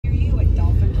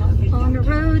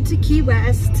road to Key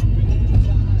West.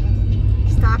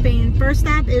 Stopping, first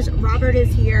stop is Robert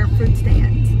is Here fruit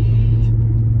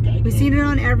stand. We've seen it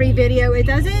on every video. It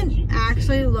doesn't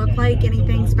actually look like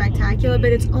anything spectacular,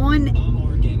 but it's on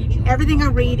everything I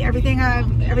read, every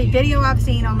video I've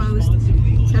seen almost.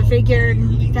 So I figured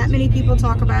if that many people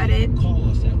talk about it,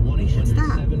 we should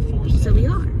stop. So we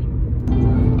are.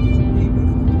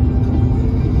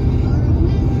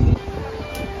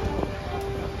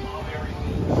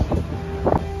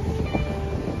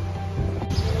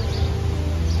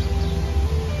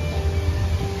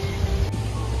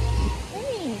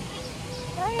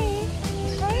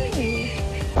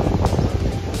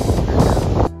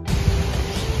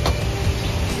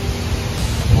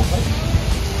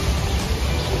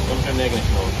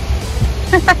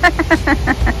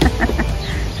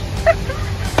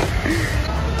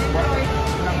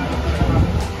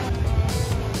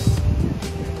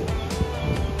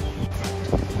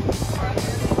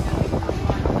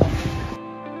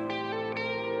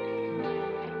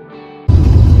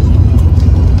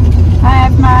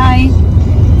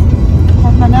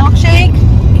 My milkshake,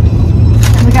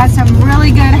 and we got some really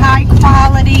good high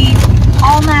quality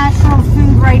all natural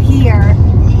food right here.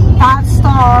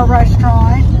 5-star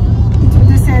restaurant.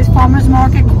 This is farmers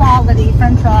market quality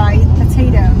french fries,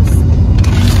 potatoes,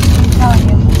 I'm telling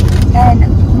you, and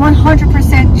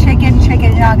 100%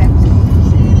 chicken nuggets.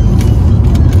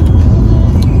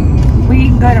 We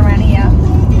eat good around here.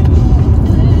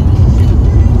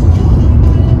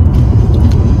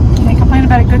 Can't complain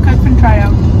about a good cooked french fry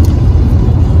though.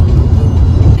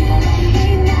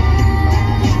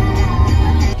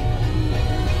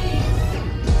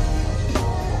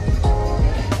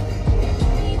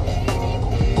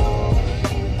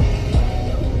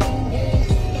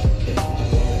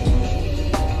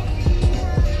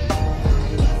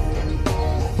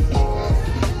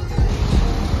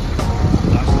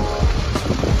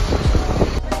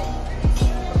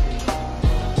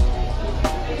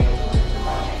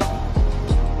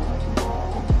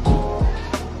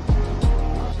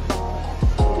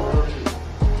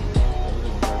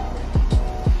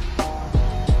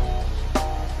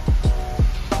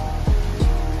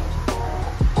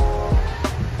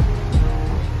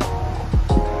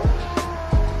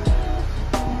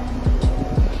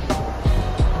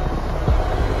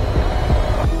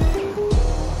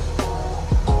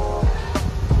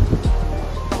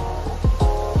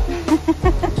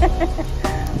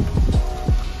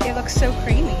 It looks so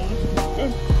creamy.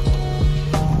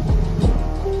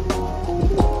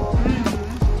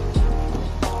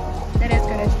 That is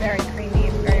good. It's very creamy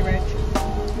and very rich.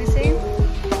 Let me see.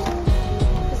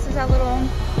 This is our little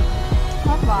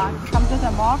mug box. Comes with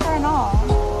a marker and all.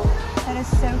 That is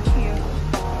so cute.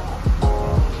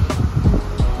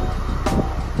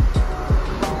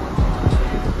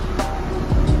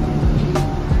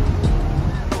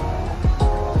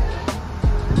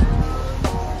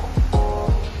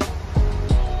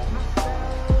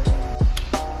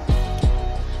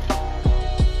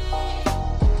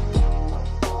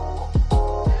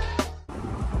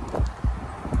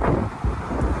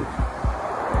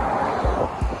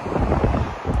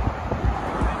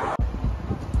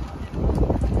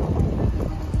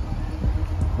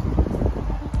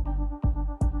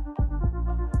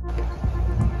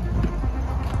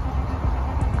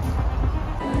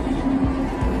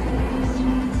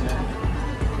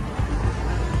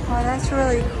 Oh, that's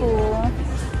really cool.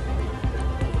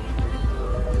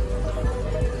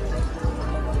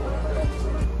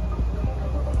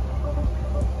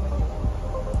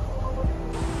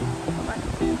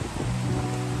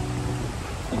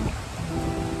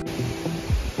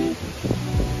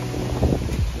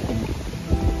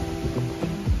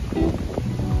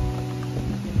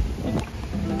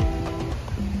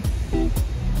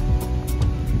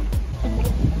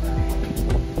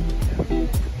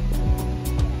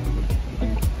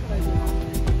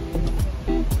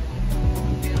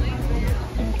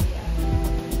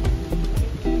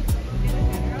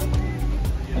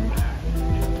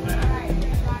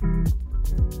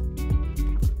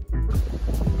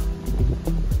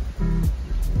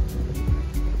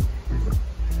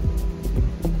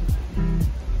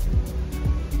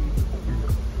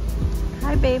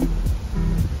 Hi, babe.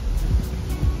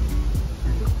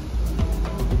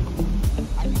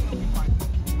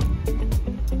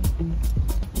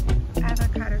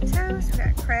 Avocado toast. We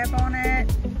got crab on it.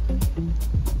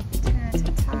 Tuna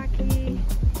tataki.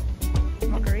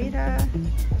 Margarita.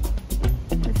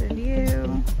 With a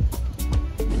view.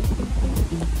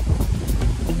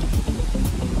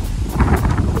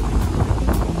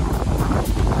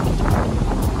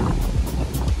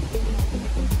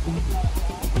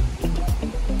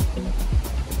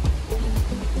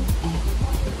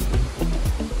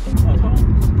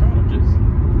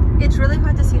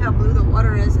 how blue the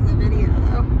water is in the video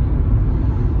though.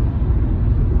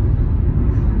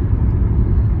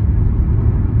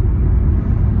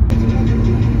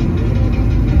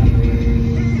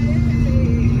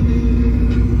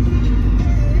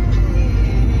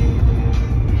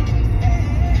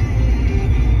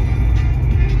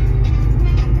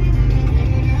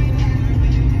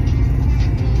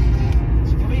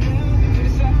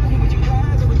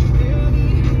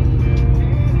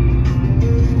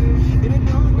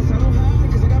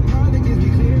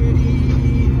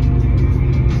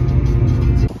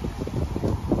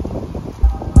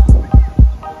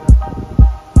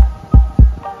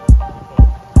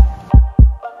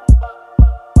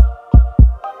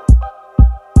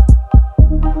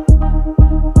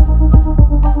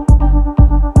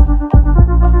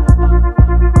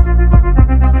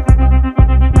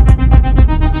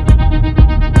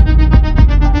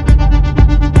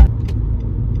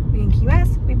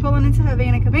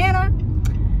 Havana.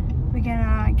 We're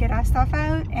gonna get our stuff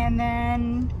out and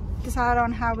then decide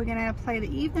on how we're gonna play the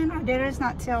evening. Our dinner's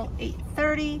not till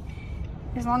 8:30.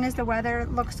 As long as the weather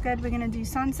looks good, we're gonna do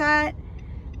sunset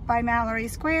by Mallory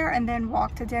Square and then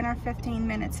walk to dinner 15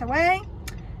 minutes away.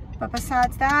 But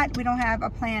besides that, we don't have a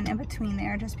plan in between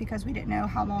there just because we didn't know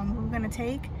how long we were gonna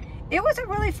take. It was a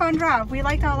really fun drive. We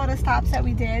liked all of the stops that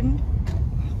we did.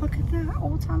 Look at the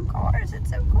old time cars, it's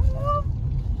so cool.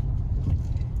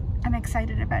 I'm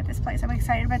excited about this place. I'm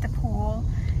excited about the pool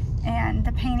and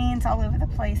the paintings all over the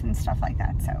place and stuff like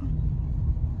that. So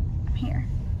I'm here,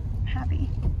 I'm happy.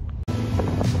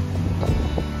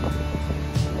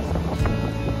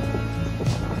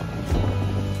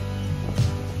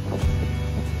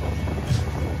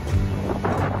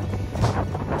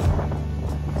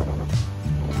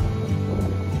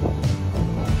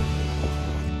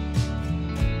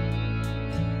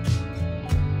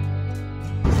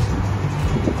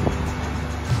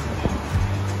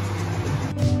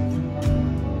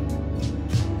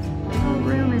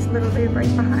 Literally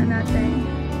right behind that thing.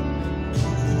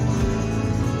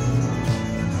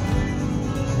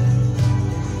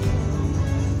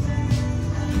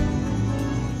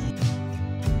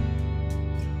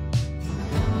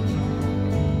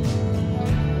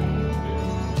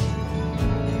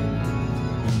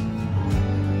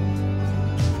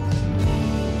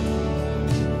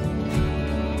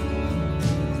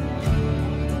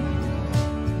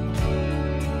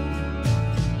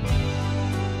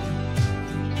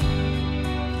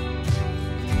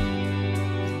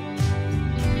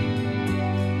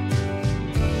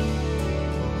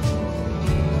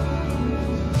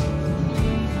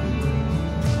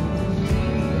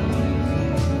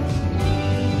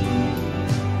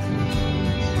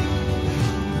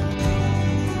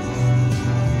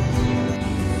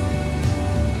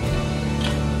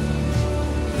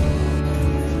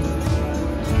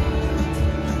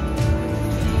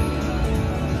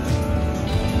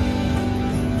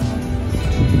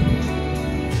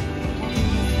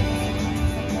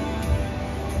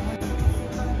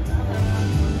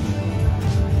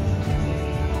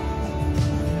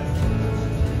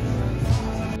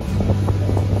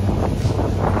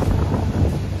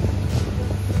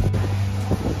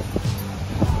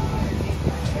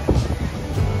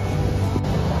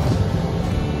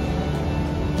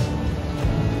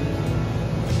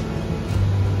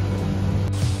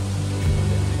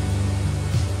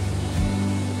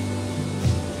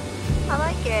 I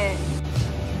like it.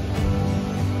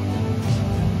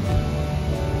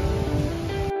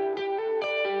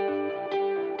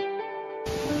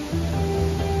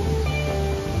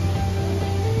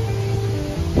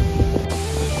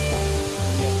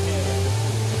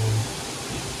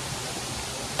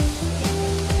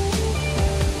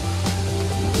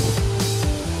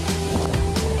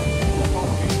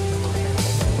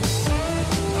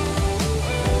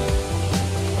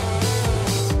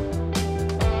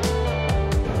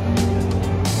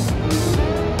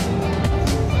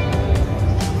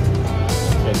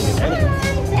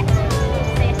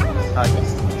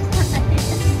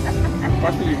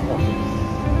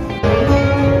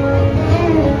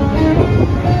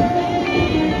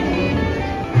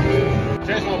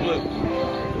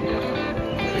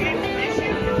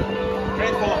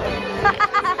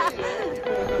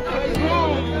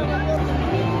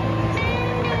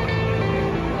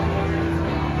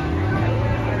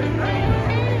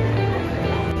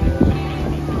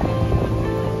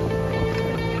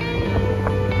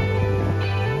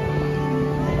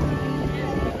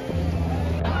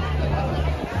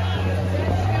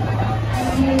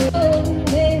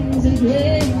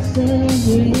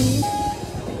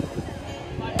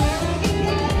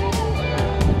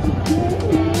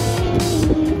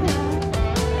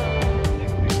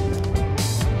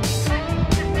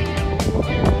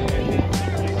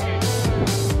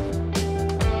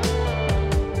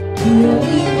 You'll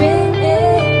be